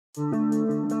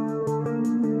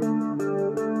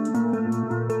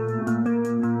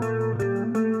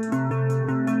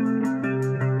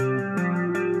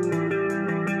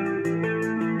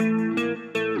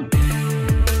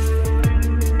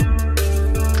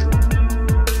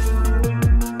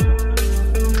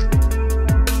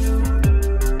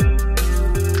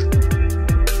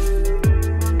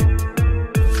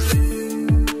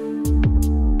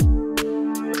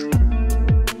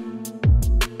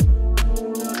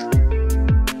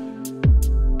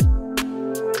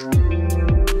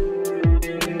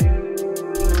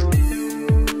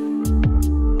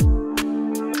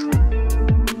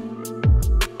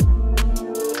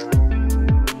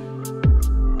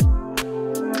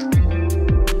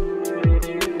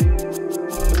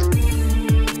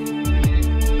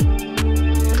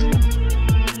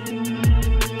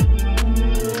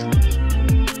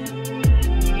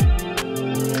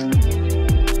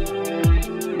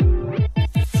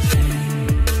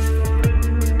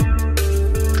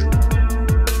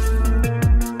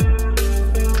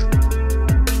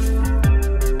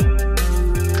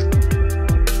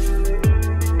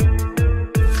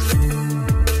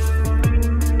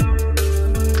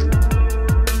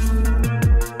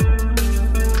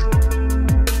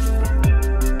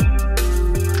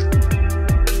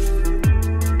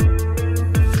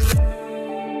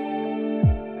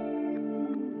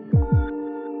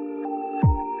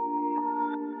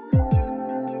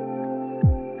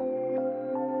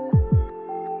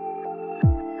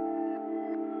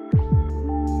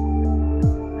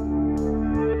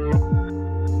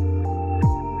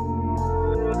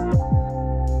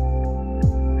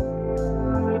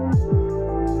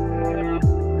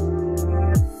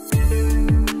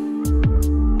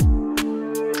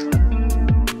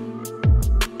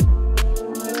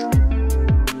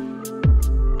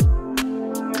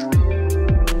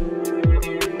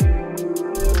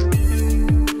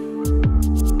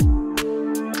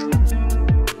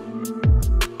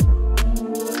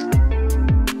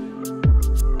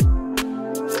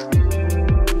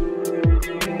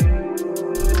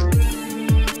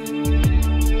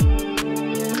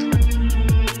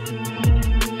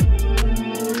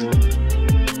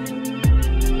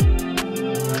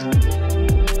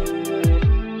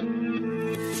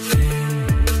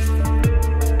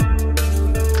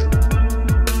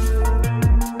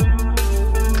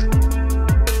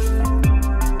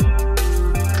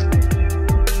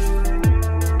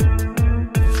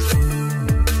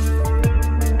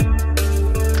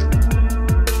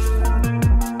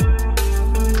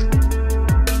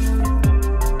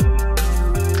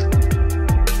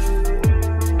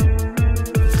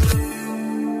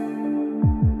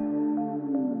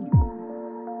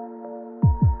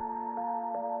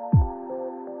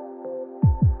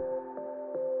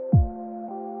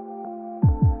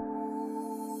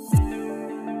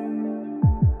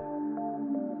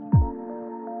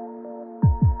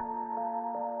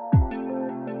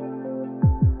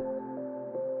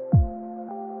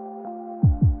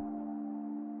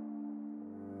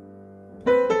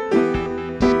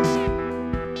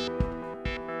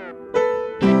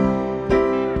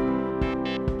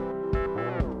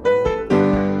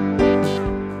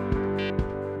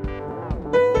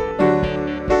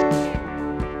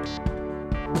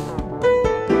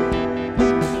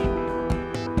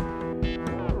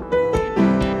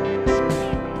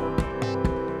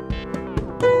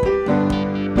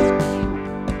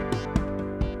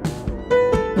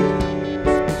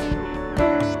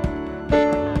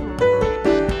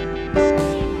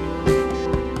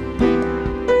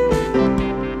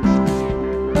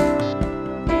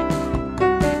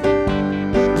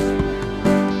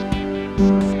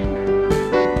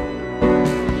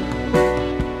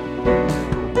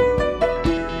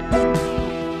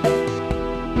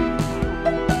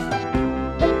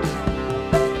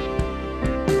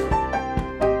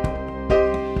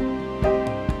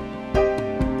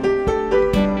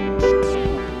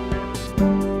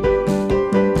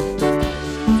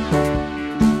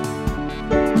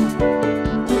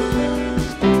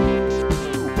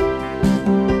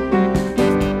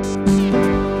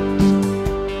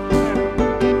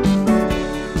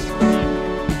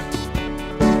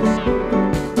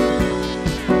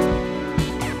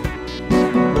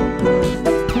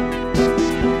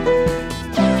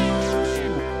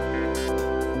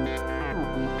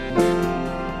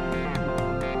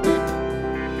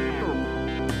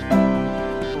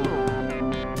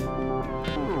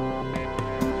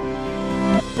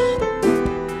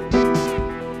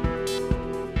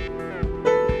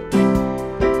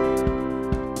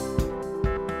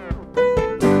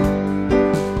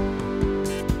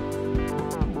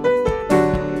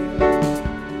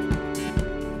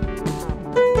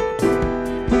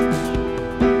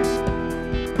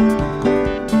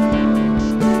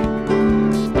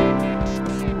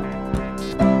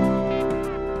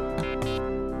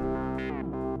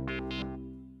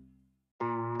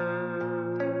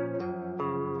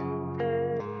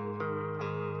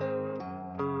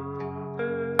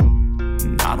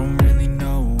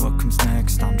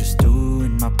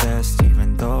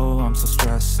I'm so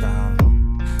stressed out.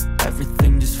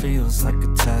 Everything just feels like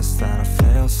a test that I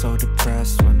fail, so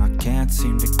depressed when I can't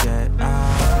seem to get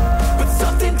out. But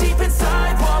something deep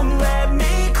inside won't let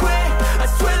me quit. I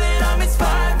swear that I'm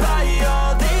inspired by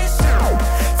all this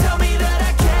shit. Tell me that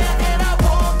I can and I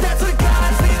won't. That's what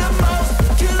guides me the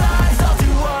most. Your lies, I'll do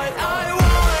what I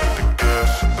want.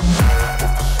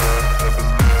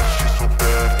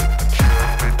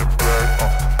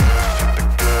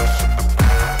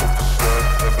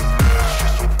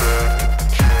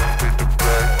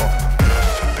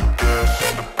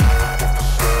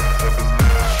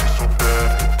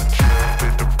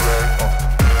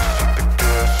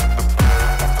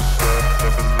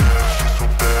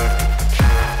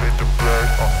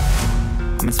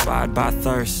 I'm inspired by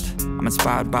thirst, I'm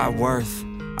inspired by worth.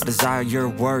 I desire your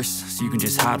worst, so you can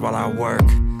just hide while I work.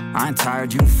 I ain't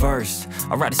tired, you first.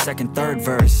 I'll write a second, third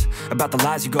verse about the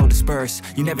lies you go disperse.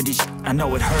 You never did shit, I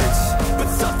know it hurts, but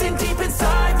something deep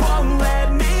inside won't let